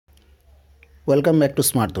Welcome back to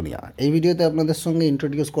smart দুনিয়া। এই ভিডিওতে আপনাদের সঙ্গে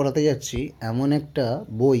ইন্ট্রোডিউস করাতে যাচ্ছি এমন একটা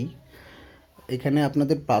বই। এখানে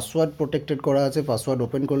আপনাদের পাসওয়ার্ড প্রোটেক্টেড করা আছে। পাসওয়ার্ড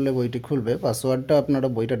ওপেন করলে বইটি খুলবে। পাসওয়ার্ডটা আপনারা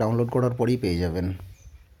বইটা ডাউনলোড করার পরেই পেয়ে যাবেন।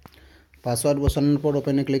 পাসওয়ার্ড বসানোর পর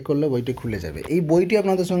ওপেনে ক্লিক করলে বইটি খুলে যাবে। এই বইটি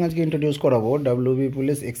আপনাদের সঙ্গে আজকে ইন্ট্রোডিউস করাবো। ডাব্লিউবি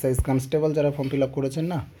পুলিশ এক্সাইজ কনস্টেবল যারা ফর্ম ফিল আপ করেছেন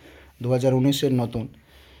না 2019-এর নতুন,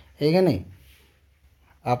 এখানে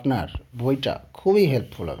আপনার বইটা খুবই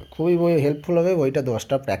হেল্পফুল হবে। হেল্পফুল হবে। বইটা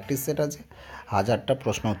 10টা প্র্যাকটিস সেট আছে, 1000টা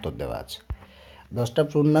প্রশ্ন উত্তর দেওয়া আছে, 10টা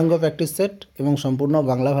পূর্ণাঙ্গ প্র্যাকটিস সেট এবং সম্পূর্ণ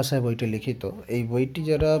বাংলা ভাষায় বইটি লিখিত। এই বইটি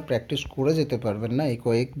যারা প্র্যাকটিস করে যেতে পারবেন না এই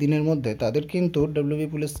কয়েক দিনের মধ্যে, তাদের কিন্তু ডাব্লিউবি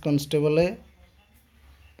পুলিশ কনস্টেবলে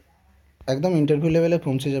একদম ইন্টারভিউ লেভেলে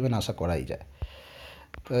পৌঁছে যাবেন আশা করাই যায়।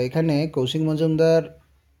 তো এখানে কৌশিক মজুমদার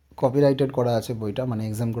কপিরাইটেড করা আছে বইটা, মানে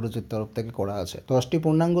এক্সাম কোর্সের তরফ থেকে করা আছে। 10টি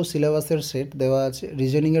পূর্ণাঙ্গ সিলেবাসের সেট দেওয়া আছে,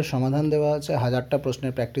 রিজনিংয়ের সমাধান দেওয়া আছে, 1000টা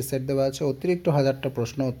প্রশ্নের প্র্যাকটিস সেট দেওয়া আছে, অতিরিক্ত 1000টা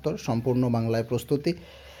প্রশ্ন উত্তর, সম্পূর্ণ বাংলায় প্রস্তুতি,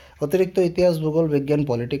 অতিরিক্ত ইতিহাস, ভূগোল, বিজ্ঞান,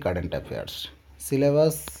 পলিটি, কারেন্ট অ্যাফেয়ার্স।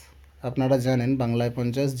 সিলেবাস আপনারা জানেন, বাংলায়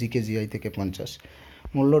 50, জিকে জিআই থেকে 50।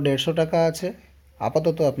 মূল্য 150 টাকা আছে।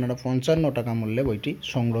 আপাতত আপনারা 55 টাকা মূল্যে বইটি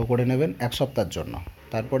সংগ্রহ করে নেবেন এক সপ্তাহের জন্য,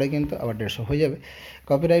 তারপরে কিন্তু আবার 150 হয়ে যাবে।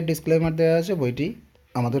 কপিরাইট ডিসক্লেমার দেওয়া আছে, বইটি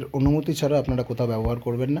আমাদের অনুমতি ছাড়া আপনারা কোথাও ব্যবহার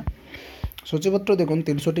করবেন না। সূচিপত্র দেখুন,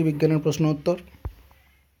 300টি বিজ্ঞানের প্রশ্ন উত্তর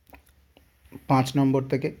 5 নম্বর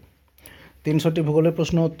থেকে, 300টি ভূগোলের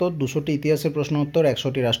প্রশ্ন উত্তর, 200টি ইতিহাসের প্রশ্ন উত্তর,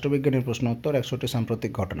 100টি রাষ্ট্রবিজ্ঞানের প্রশ্ন উত্তর, 100টি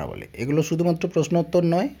সাম্প্রতিক ঘটনাবলী। এগুলো শুধুমাত্র প্রশ্ন উত্তর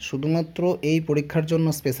নয়, শুধুমাত্র এই পরীক্ষার জন্য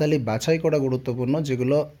স্পেশালি বাছাই করা গুরুত্বপূর্ণ,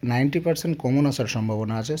 যেগুলো 90% কমন আসার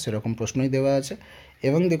সম্ভাবনা আছে সেরকম প্রশ্নই দেওয়া আছে।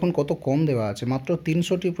 এবং দেখুন কত কম দেওয়া আছে, মাত্র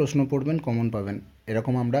 300টি প্রশ্ন পড়বেন, কমন পাবেন,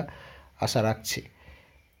 এরকম আমরা আশা রাখছি।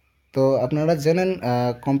 তো আপনারা জানেন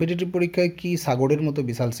কম্পিটিটিভ পরীক্ষায় কি সাগরের মতো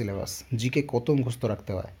বিশাল সিলেবাস, জিকে কত মুখস্থ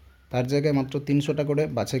রাখতে হয়, তার জায়গায় মাত্র 300টা করে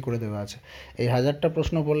বাছাই করে দেওয়া আছে। এই 1000টা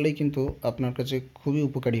প্রশ্ন পড়লেই কিন্তু আপনার কাছে খুবই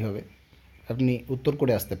উপকারী হবে, আপনি উত্তর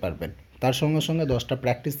করে আসতে পারবেন। তার সঙ্গে সঙ্গে 10টা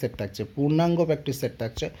প্র্যাকটিস সেট থাকছে, পূর্ণাঙ্গ প্র্যাকটিস সেট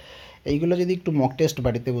থাকছে। এইগুলো যদি একটু মক টেস্ট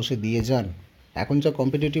বাড়িতে বসে দিয়ে যান, এখন যা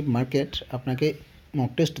কম্পিটিটিভ মার্কেট, আপনাকে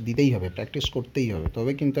মক টেস্ট দিতেই হবে, প্র্যাকটিস করতেই হবে,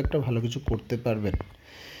 তবে কিন্তু একটা ভালো কিছু করতে পারবেন।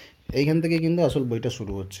 এইখান থেকে কিন্তু আসল বইটা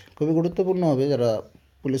শুরু হচ্ছে। খুবই গুরুত্বপূর্ণ হবে যারা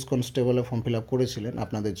পুলিশ কনস্টেবলে ফর্ম ফিল আপ করেছিলেন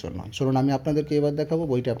আপনাদের জন্য। চলুন আমি আপনাদেরকে এবার দেখাবো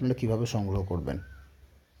বইটা আপনারা কীভাবে সংগ্রহ করবেন।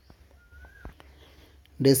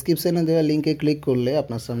 ডেসক্রিপশানে দেওয়া লিঙ্কে ক্লিক করলে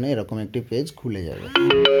আপনার সামনে এরকম একটি পেজ খুলে যাবে।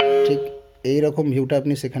 ঠিক এই রকম ভিউটা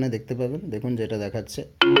আপনি সেখানে দেখতে পাবেন। দেখুন যেটা দেখাচ্ছে,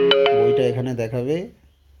 বইটা এখানে দেখাবে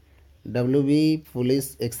WB police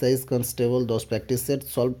excise constable 10 practice set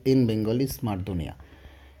solve in Bengali smart দুনিয়া।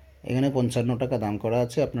 এখানে 55 টাকা দাম করা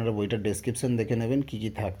আছে। আপনারা বইটার ডেসক্রিপশান দেখে নেবেন কী কী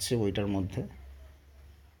থাকছে বইটার মধ্যে,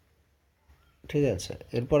 ঠিক আছে।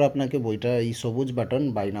 এরপর আপনাকে বইটা এই সবুজ বাটন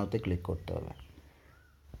বাই নাওতে ক্লিক করতে হবে।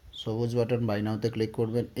 সবুজ বাটন বাই নাওতে ক্লিক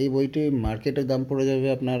করবেন। এই বইটি মার্কেটের দাম পড়ে যাবে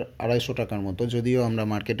আপনার 250 টাকার মতো, যদিও আমরা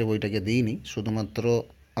মার্কেটে বইটাকে দিইনি, শুধুমাত্র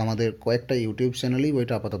আমাদের কয়েকটা ইউটিউব চ্যানেলেই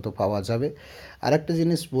বইটা আপাতত পাওয়া যাবে। আর একটা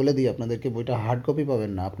জিনিস বলে দিই আপনাদেরকে, বইটা হার্ড কপি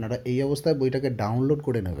পাবেন না, আপনারা এই অবস্থায় বইটাকে ডাউনলোড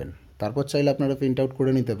করে নেবেন। তারপর চাইলে আপনারা প্রিন্ট আউট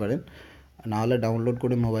করে নিতে পারেন, নাহলে ডাউনলোড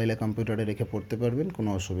করে মোবাইলে কম্পিউটারে রেখে পড়তে পারবেন, কোনো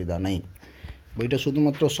অসুবিধা নেই। বইটা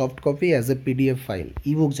শুধুমাত্র soft copy as a PDF file,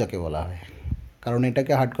 ebook যাকে বলা হয়, কারণ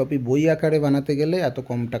এটাকে হার্ড কপি বই আকারে বানাতে গেলে এত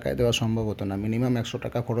কম টাকায় দেওয়া সম্ভব হতো না। মিনিমাম 100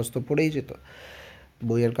 টাকা খরচ তো পড়েই যেত।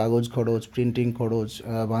 বইয়ের কাগজ খরচ, প্রিন্টিং খরচ,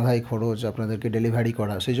 বাঁধাই খরচ, আপনাদেরকে ডেলিভারি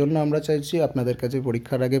করা। সেই জন্য আমরা চাইছি আপনাদের কাছে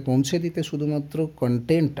পরীক্ষার আগে পৌঁছে দিতে শুধুমাত্র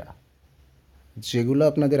কন্টেন্টটা, যেগুলো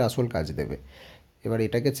আপনাদের আসল কাজ দেবে। এবার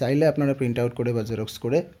এটাকে চাইলে আপনারা প্রিন্ট আউট করে বা জেরক্স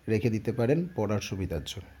করে রেখে দিতে পারেন পড়ার সুবিধার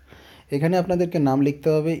জন্য। এখানে আপনাদেরকে নাম লিখতে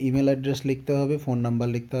হবে, ইমেল অ্যাড্রেস লিখতে হবে, ফোন নাম্বার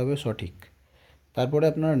লিখতে হবে সঠিক। তারপরে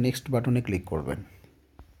আপনারা নেক্সট বাটনে ক্লিক করবেন।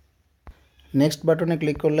 নেক্সট বাটনে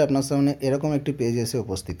ক্লিক করলে আপনার সামনে এরকম একটি পেজ এসে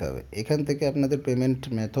উপস্থিত হবে। এখান থেকে আপনাদের পেমেন্ট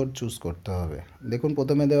মেথড চুজ করতে হবে। দেখুন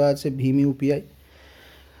প্রথমে দেওয়া আছে ভীম ইউপিআই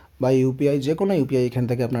বা ইউপিআই, যে কোনো ইউপিআই এখান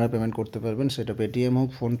থেকে আপনারা পেমেন্ট করতে পারবেন, সেটা পেটিএম হোক,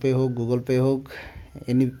 ফোনপে হোক, গুগল পে হোক,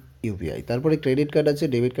 এনি ইউপিআই। তারপরে ক্রেডিট কার্ড আছে,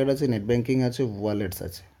 ডেবিট কার্ড আছে, নেট ব্যাঙ্কিং আছে, ওয়ালেটস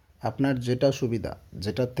আছে। আপনার যেটা সুবিধা,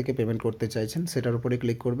 যেটার থেকে পেমেন্ট করতে চাইছেন সেটার উপরে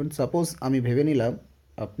ক্লিক করবেন। সাপোজ আমি ভেবে নিলাম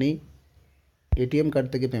আপনি এটিএম কার্ড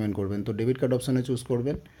থেকে পেমেন্ট করবেন, তো ডেবিট কার্ড অপশানে চুজ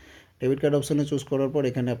করবেন। ডেবিট কার্ড অপশানে চুজ করার পর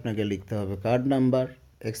এখানে আপনাকে লিখতে হবে কার্ড নাম্বার,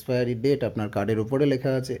 এক্সপায়ারি ডেট আপনার কার্ডের উপরে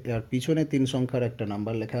লেখা আছে, আর পিছনে 3 সংখ্যার একটা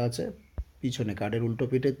নাম্বার লেখা আছে, পিছনে কার্ডের উল্টো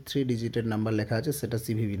পিঠে 3 ডিজিটের নাম্বার লেখা আছে, সেটা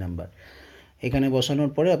সিভিভি নাম্বার। এখানে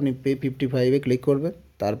বসানোর পরে আপনি পে 55-এ ক্লিক করবেন।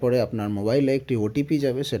 তারপরে আপনার মোবাইলে একটি ওটিপি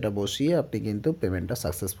যাবে, সেটা বসিয়ে আপনি কিন্তু পেমেন্টটা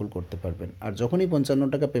সাকসেসফুল করতে পারবেন। আর যখনই 55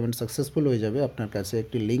 টাকা পেমেন্ট সাকসেসফুল হয়ে যাবে, আপনার কাছে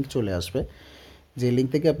একটি লিঙ্ক চলে আসবে, যে লিঙ্ক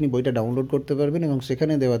থেকে আপনি বইটা ডাউনলোড করতে পারবেন এবং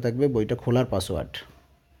সেখানে দেওয়া থাকবে বইটা খোলার পাসওয়ার্ড।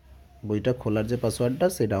 বইটা খোলার যে পাসওয়ার্ডটা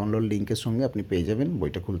সেই ডাউনলোড লিঙ্কের সঙ্গে আপনি পেয়ে যাবেন,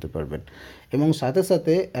 বইটা খুলতে পারবেন। এবং সাথে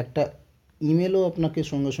সাথে একটা ইমেলও আপনাকে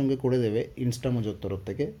সঙ্গে সঙ্গে করে দেবে ইনস্টামোজোর তরফ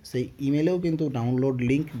থেকে। সেই ইমেলেও কিন্তু ডাউনলোড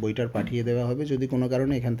লিঙ্ক বইটার পাঠিয়ে দেওয়া হবে। যদি কোনো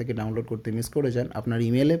কারণে এখান থেকে ডাউনলোড করতে মিস করে যান, আপনার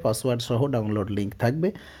ইমেলে পাসওয়ার্ড সহ ডাউনলোড লিঙ্ক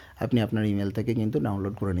থাকবে, আপনি আপনার ইমেল থেকে কিন্তু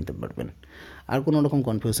ডাউনলোড করে নিতে পারবেন। আর কোনো রকম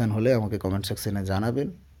কনফিউশন হলে আমাকে কমেন্ট সেকশনে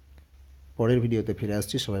জানাবেন। পরের ভিডিওতে ফিরে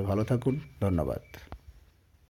আসছি, সবাই ভালো থাকুন, ধন্যবাদ।